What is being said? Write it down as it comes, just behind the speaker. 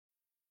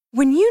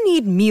When you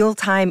need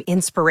mealtime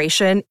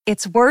inspiration,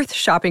 it's worth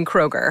shopping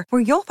Kroger,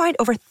 where you'll find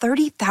over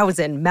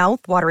 30,000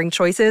 mouth-watering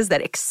choices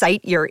that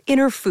excite your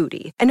inner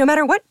foodie. And no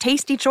matter what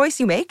tasty choice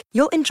you make,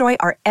 you'll enjoy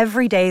our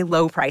everyday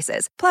low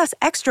prices, plus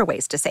extra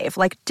ways to save,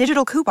 like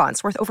digital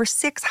coupons worth over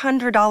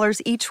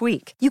 $600 each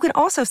week. You can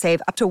also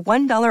save up to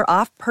 $1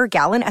 off per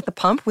gallon at the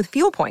pump with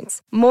fuel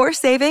points. More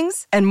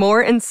savings and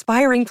more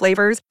inspiring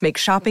flavors make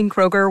shopping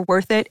Kroger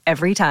worth it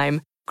every time.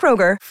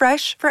 Kroger,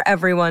 fresh for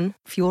everyone.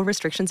 Fuel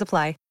restrictions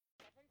apply.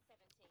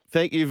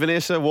 Thank you,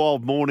 Vanessa.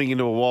 Wild morning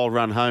into a wild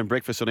run home.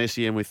 Breakfast on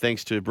SEM with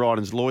thanks to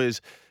Bryden's lawyers.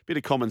 Bit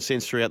of common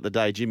sense throughout the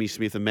day. Jimmy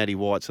Smith and Matty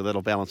White, so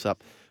that'll balance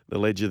up the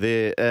ledger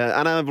there.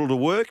 Unable to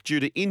work due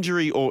to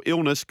injury or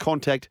illness,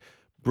 contact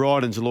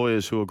Bryden's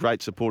lawyers, who are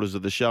great supporters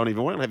of the show. And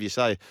even won't have you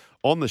say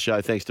on the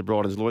show, thanks to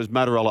Bryden's lawyers,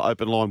 Motorola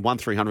open line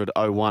 1300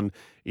 01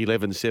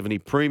 1170.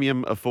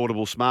 Premium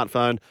affordable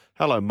smartphone.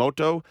 Hello,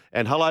 Moto.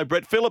 And hello,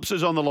 Brett Phillips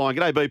is on the line.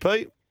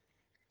 G'day,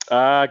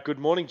 BP. Good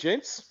morning,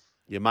 gents.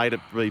 You made it,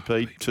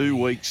 BP. 2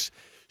 weeks,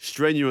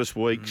 strenuous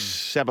weeks.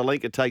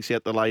 Sabalenka takes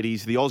out the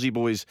ladies. The Aussie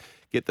boys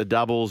get the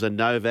doubles, and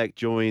Novak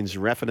joins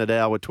Rafa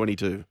Nadal with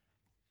 22.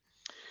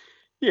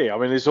 Yeah, I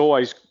mean, there's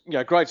always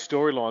great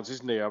storylines,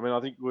 isn't there? I mean,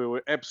 I think we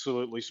were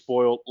absolutely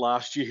spoilt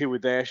last year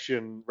with Ash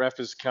and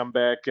Rafa's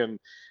comeback, and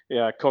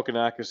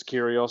Kokkinakis,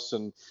 Kyrgios,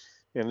 and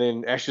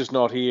then Ash is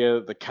not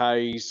here. The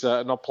K's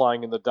not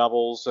playing in the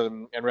doubles,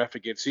 and Rafa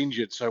gets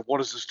injured. So what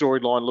does the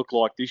storyline look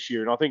like this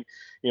year? And I think,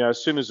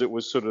 as soon as it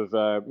was sort of,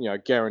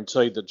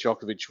 guaranteed that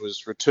Djokovic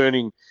was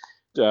returning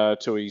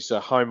to his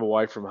home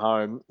away from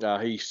home,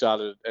 he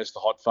started as the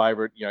hot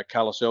favourite.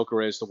 Carlos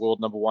Alcaraz, the world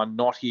number one,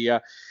 not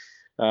here,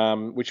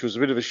 which was a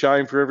bit of a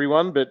shame for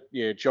everyone. But,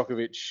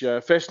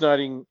 Djokovic,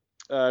 fascinating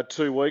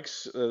 2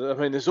 weeks. I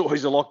mean, there's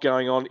always a lot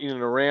going on in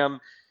and around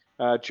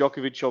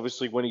Djokovic,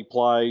 obviously, when he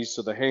plays.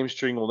 So the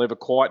hamstring, we'll never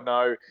quite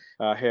know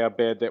how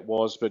bad that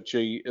was. But,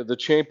 the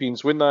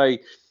champions, when they,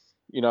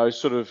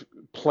 sort of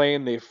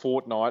plan their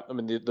fortnight, I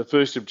mean, the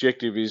first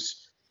objective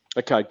is,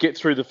 okay, get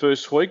through the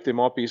first week. There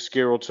might be a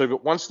scare or two.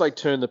 But once they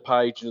turn the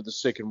page into the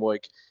second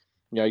week,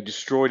 he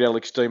destroyed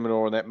Alex de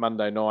Minaur on that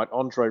Monday night,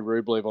 Andrei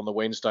Rublev on the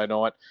Wednesday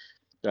night.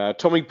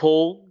 Tommy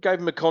Paul gave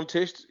him a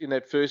contest in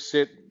that first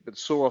set, but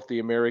saw off the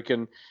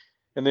American.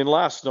 And then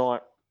last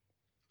night,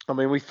 I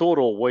mean, we thought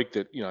all week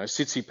that,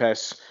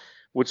 Tsitsipas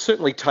would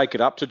certainly take it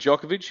up to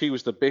Djokovic. He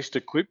was the best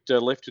equipped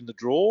left in the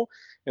draw,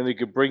 and he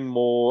could bring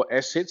more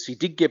assets. He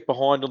did get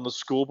behind on the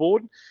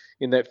scoreboard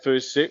in that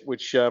first set,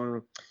 which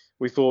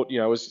we thought,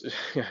 was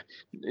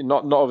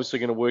not obviously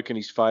going to work in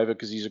his favour,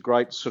 because he's a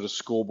great sort of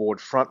scoreboard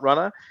front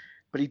runner.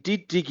 But he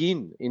did dig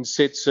in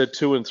sets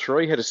 2 and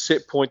 3, had a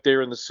set point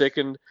there in the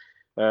second.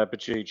 But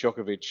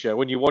Djokovic,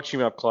 when you watch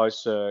him up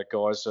close,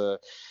 guys,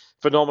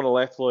 phenomenal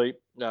athlete.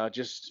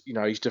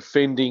 He's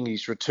defending,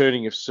 he's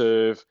returning of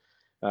serve.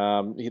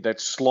 That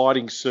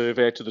sliding serve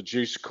out to the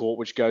juice court,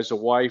 which goes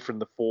away from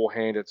the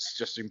forehand. It's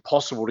just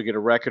impossible to get a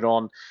racket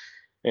on.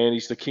 And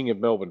he's the king of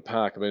Melbourne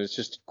Park. I mean, it's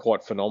just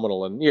quite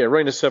phenomenal. And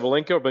Aryna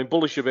Sabalenka, I've been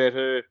bullish about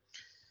her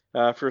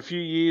for a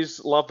few years.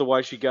 Love the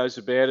way she goes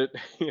about it.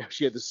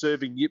 She had the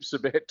serving yips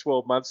about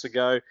 12 months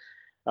ago.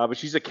 But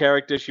she's a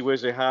character. She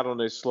wears her heart on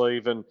her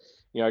sleeve, and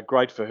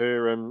great for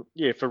her. And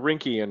for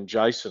Rinky and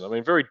Jason, I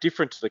mean, very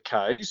different to the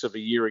case of a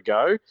year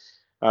ago.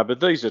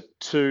 But these are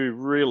two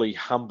really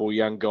humble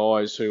young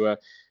guys who are,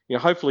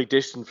 hopefully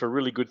destined for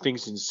really good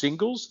things in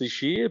singles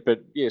this year. But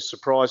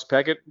surprise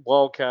packet,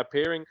 wild card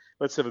pairing.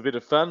 Let's have a bit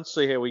of fun,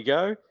 see how we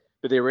go.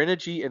 But their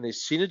energy and their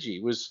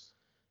synergy was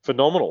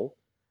phenomenal.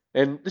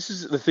 And this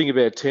is the thing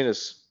about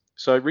tennis.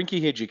 So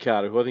Rinky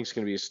Hijikata, who I think is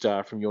going to be a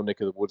star from your neck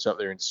of the woods up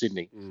there in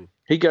Sydney,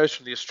 he goes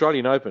from the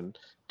Australian Open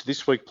to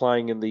this week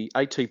playing in the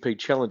ATP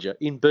Challenger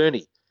in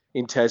Burnie,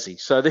 in Tassie.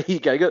 So there you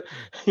go.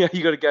 You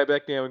got to go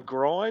back now and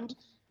grind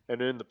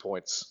and earn the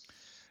points.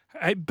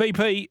 Hey,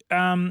 BP,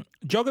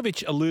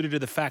 Djokovic alluded to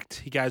the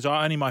fact, he goes,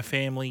 only my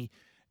family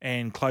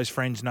and close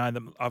friends know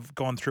that I've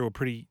gone through a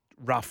pretty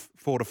rough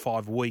 4 to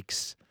 5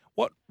 weeks.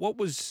 What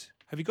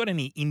have you got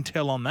any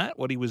intel on that,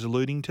 what he was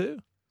alluding to?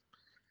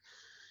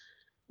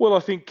 Well, I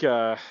think,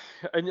 and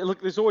look,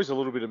 there's always a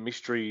little bit of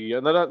mystery,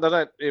 and they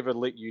don't ever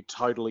let you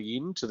totally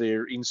into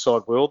their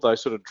inside world. They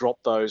sort of drop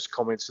those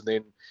comments, and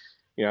then,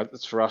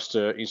 it's for us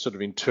to sort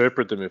of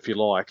interpret them, if you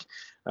like.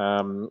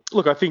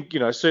 Look, I think,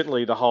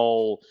 certainly the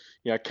whole,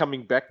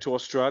 coming back to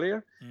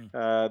Australia,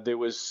 there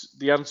was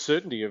the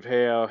uncertainty of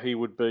how he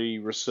would be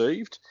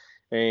received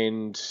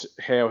and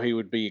how he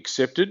would be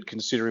accepted,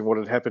 considering what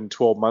had happened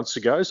 12 months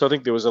ago. So I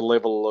think there was a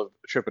level of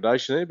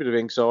trepidation there, a bit of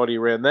anxiety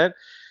around that.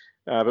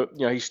 But,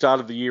 he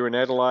started the year in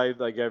Adelaide.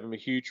 They gave him a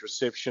huge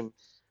reception.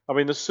 I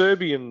mean, the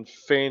Serbian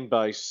fan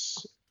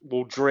base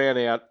will drown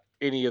out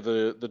any of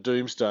the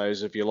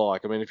doomsdays, if you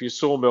like. I mean, if you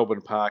saw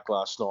Melbourne Park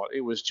last night,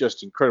 it was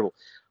just incredible.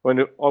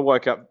 When I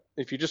woke up,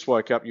 if you just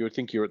woke up, you would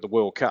think you're at the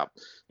World Cup,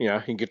 in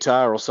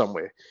Qatar or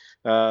somewhere.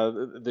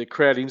 The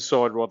crowd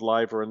inside Rod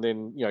Laver, and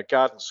then,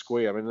 Garden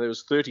Square. I mean, there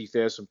was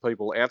 30,000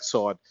 people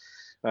outside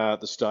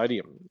the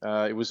stadium.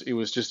 It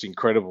was just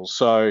incredible.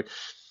 So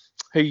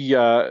he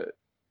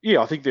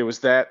yeah, I think there was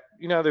that.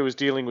 There was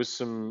dealing with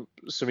some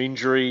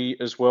injury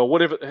as well.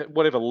 Whatever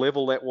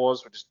level that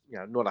was, just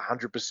not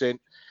 100%.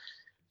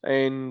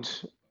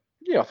 And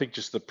yeah, I think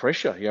just the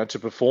pressure, to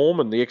perform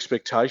and the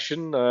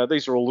expectation.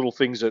 These are all little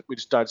things that we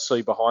just don't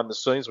see behind the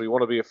scenes. We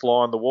want to be a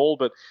fly on the wall,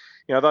 but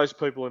those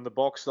people in the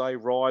box, they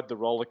ride the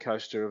roller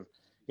coaster of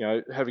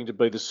having to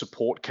be the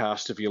support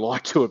cast, if you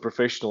like, to a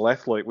professional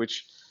athlete,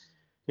 which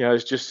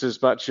is just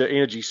as much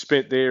energy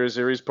spent there as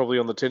there is probably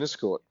on the tennis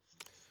court.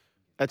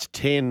 That's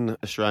 10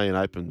 Australian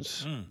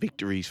Opens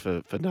victories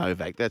for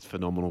Novak. That's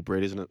phenomenal,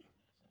 Brett, isn't it?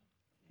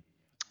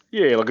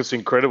 Yeah, look, it's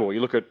incredible. You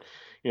look at,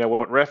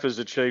 what Rafa's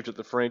achieved at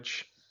the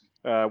French,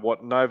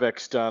 what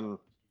Novak's done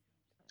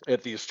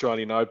at the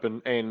Australian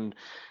Open, and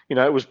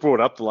it was brought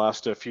up the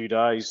last few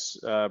days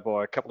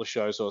by a couple of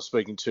shows I was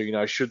speaking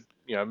to. Should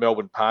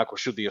Melbourne Park or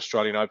should the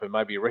Australian Open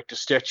maybe erect a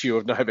statue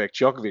of Novak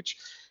Djokovic?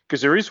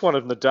 Because there is one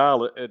of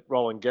Nadal at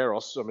Roland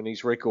Garros. I mean,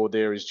 his record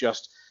there is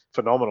just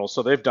phenomenal.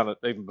 So they've done it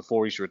even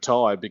before he's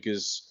retired,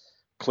 because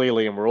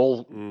clearly, and we're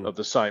all of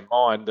the same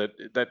mind,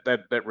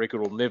 that record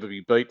will never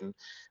be beaten.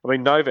 I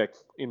mean, Novak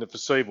in the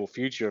foreseeable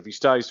future, if he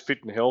stays fit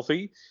and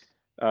healthy,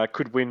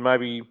 could win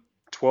maybe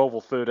 12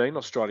 or 13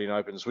 Australian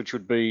Opens, which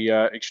would be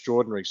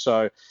extraordinary.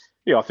 So,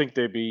 yeah, I think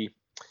there'd be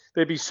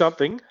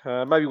something.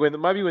 Maybe when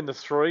the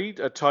three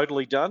are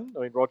totally done.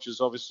 I mean, Roger's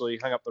obviously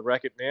hung up the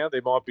racket now.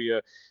 There might be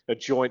a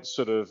joint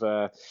sort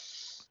of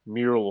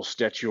mural or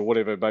statue or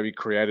whatever maybe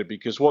created,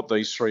 because what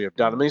these three have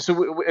done. I mean,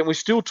 and we're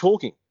still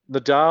talking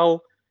Nadal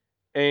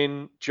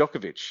and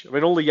Djokovic. I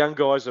mean, all the young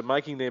guys are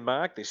making their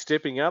mark. They're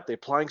stepping up. They're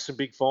playing some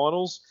big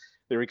finals.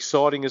 They're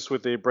exciting us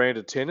with their brand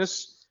of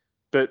tennis.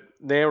 But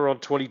now we're on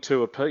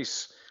 22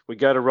 apiece. We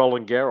go to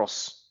Roland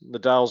Garros.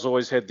 Nadal's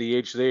always had the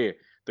edge there.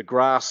 The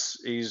grass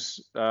is,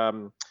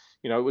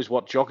 is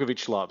what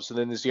Djokovic loves. And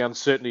then there's the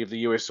uncertainty of the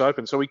US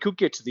Open. So we could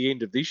get to the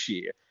end of this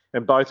year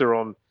and both are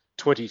on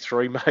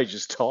 23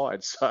 majors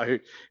tied. So, yeah,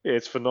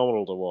 it's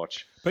phenomenal to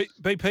watch. But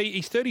BP,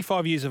 he's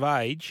 35 years of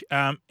age.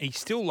 He's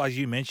still, as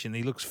you mentioned,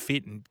 he looks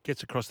fit and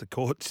gets across the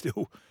court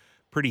still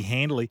pretty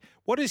handily.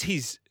 What does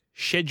his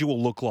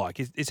schedule look like?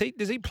 Does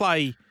he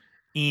play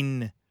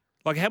in,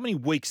 like, how many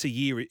weeks a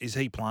year is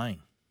he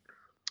playing?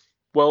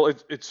 Well,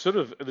 it's sort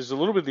of, there's a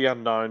little bit of the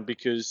unknown,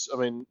 because, I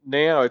mean,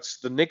 now it's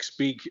the next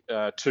big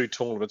two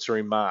tournaments are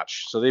in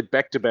March. So they're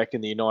back-to-back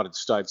in the United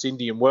States.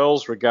 Indian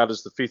Wells, regarded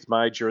as the fifth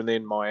major, and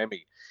then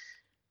Miami.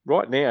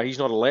 Right now, he's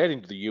not allowed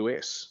into the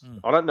US.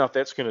 I don't know if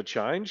that's going to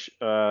change,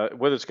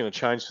 whether it's going to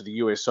change for the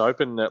US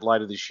Open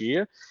later this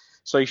year.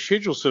 So his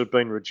schedule's sort of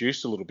been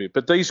reduced a little bit.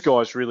 But these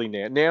guys really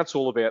now it's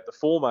all about the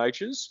four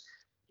majors,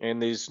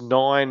 and there's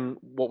 9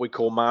 what we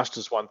call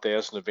Masters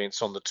 1000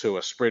 events on the tour,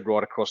 spread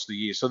right across the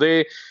year. So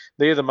they're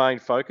the main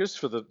focus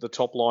for the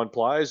top line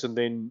players, and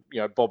then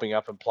bobbing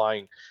up and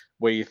playing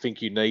where you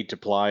think you need to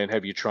play and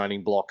have your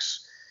training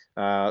blocks.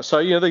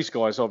 So these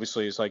guys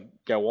obviously, as they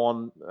go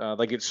on,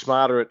 they get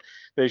smarter at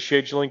their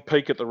scheduling,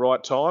 peak at the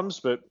right times.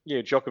 But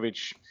yeah,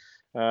 Djokovic.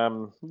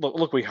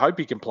 Look, we hope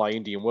he can play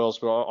Indian Wells,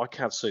 but I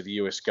can't see the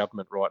US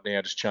government right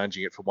now just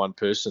changing it for one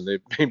person.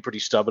 They've been pretty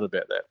stubborn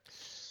about that.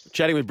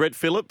 Chatting with Brett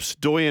Phillips,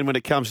 doyen when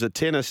it comes to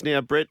tennis.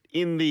 Now, Brett,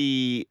 in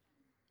the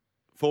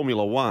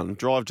Formula One,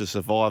 Drive to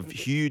Survive,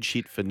 huge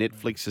hit for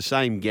Netflix. The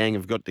same gang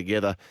have got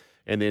together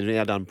and they've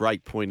now done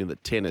Breakpoint in the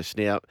tennis.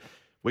 Now,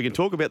 we can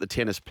talk about the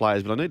tennis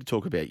players, but I need to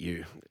talk about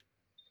you.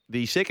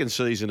 The second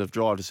season of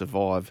Drive to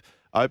Survive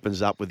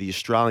opens up with the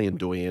Australian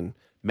doyen,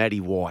 Matty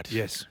White.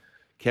 Yes.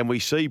 Can we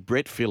see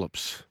Brett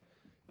Phillips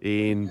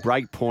in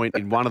Breakpoint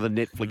in one of the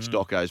Netflix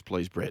docos,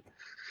 please, Brett?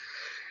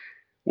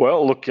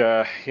 Well, look,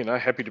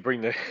 happy to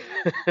bring the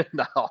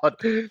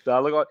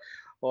look,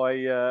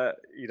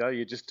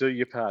 you just do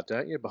your part,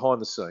 don't you? Behind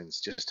the scenes,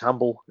 just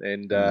humble,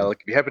 and if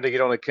you happen to get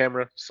on a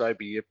camera, so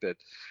be it. But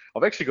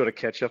I've actually got to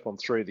catch up on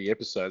 3 of the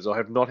episodes. I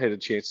have not had a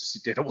chance to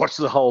sit down and watch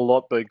the whole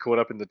lot, being caught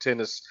up in the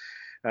tennis.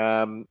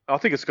 I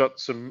think it's got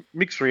some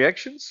mixed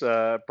reactions,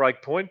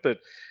 Breakpoint, but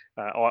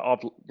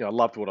I've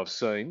loved what I've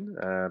seen.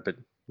 But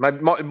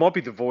it might be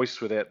the voice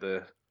without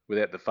the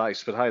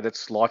face, but hey,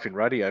 that's life in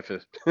radio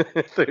for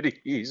 30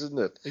 years, isn't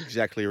it?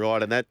 Exactly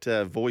right. And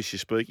that voice you're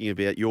speaking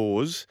about,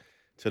 yours,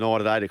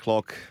 tonight at 8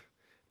 o'clock,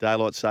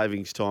 daylight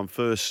savings time,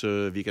 first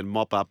serve, you can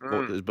mop up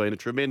what has been a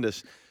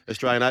tremendous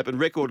Australian Open.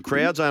 Record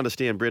crowds, I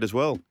understand, Brett, as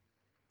well.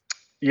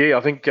 Yeah,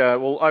 I think,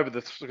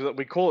 over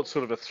we call it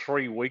sort of a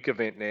 3-week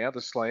event now,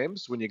 the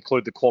Slams, when you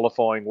include the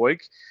qualifying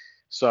week.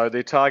 So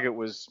their target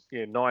was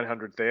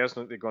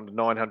 900,000. They've gone to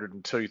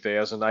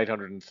 902,000,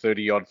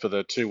 830 odd for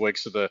the 2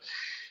 weeks of the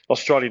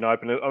Australian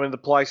Open. I mean, the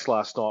place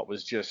last night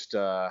was just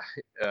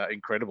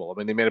incredible. I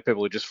mean, the amount of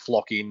people who just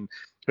flock in,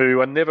 who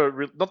are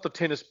not the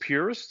tennis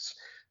purists,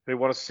 who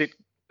want to sit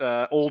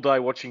all day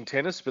watching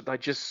tennis, but they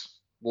just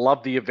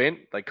love the event.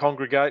 They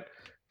congregate,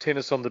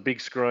 tennis on the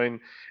big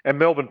screen. And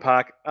Melbourne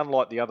Park,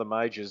 unlike the other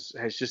majors,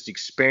 has just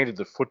expanded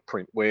the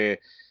footprint where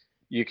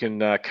you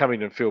can come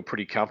in and feel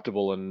pretty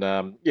comfortable.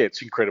 And,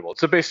 it's incredible.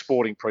 It's the best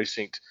sporting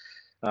precinct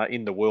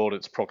in the world.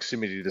 It's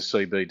proximity to the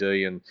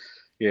CBD, and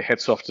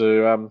hats off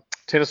to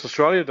Tennis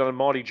Australia. Done a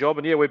mighty job.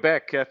 And, we're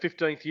back.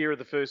 15th year of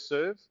the first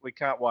serve. We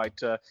can't wait.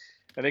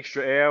 An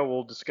extra hour,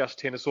 we'll discuss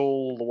tennis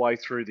all the way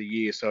through the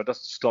year. So it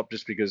doesn't stop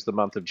just because the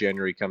month of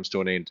January comes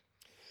to an end.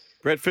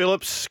 Brett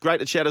Phillips, great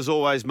to chat as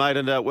always, mate,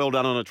 and well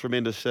done on a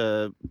tremendous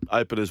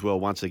open as well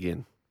once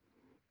again.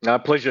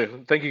 Pleasure.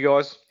 Thank you,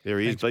 guys. There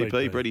he is, Thanks,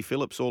 BP, BP. Bretty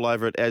Phillips, all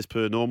over it as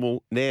per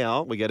normal.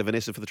 Now we go to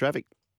Vanessa for the traffic.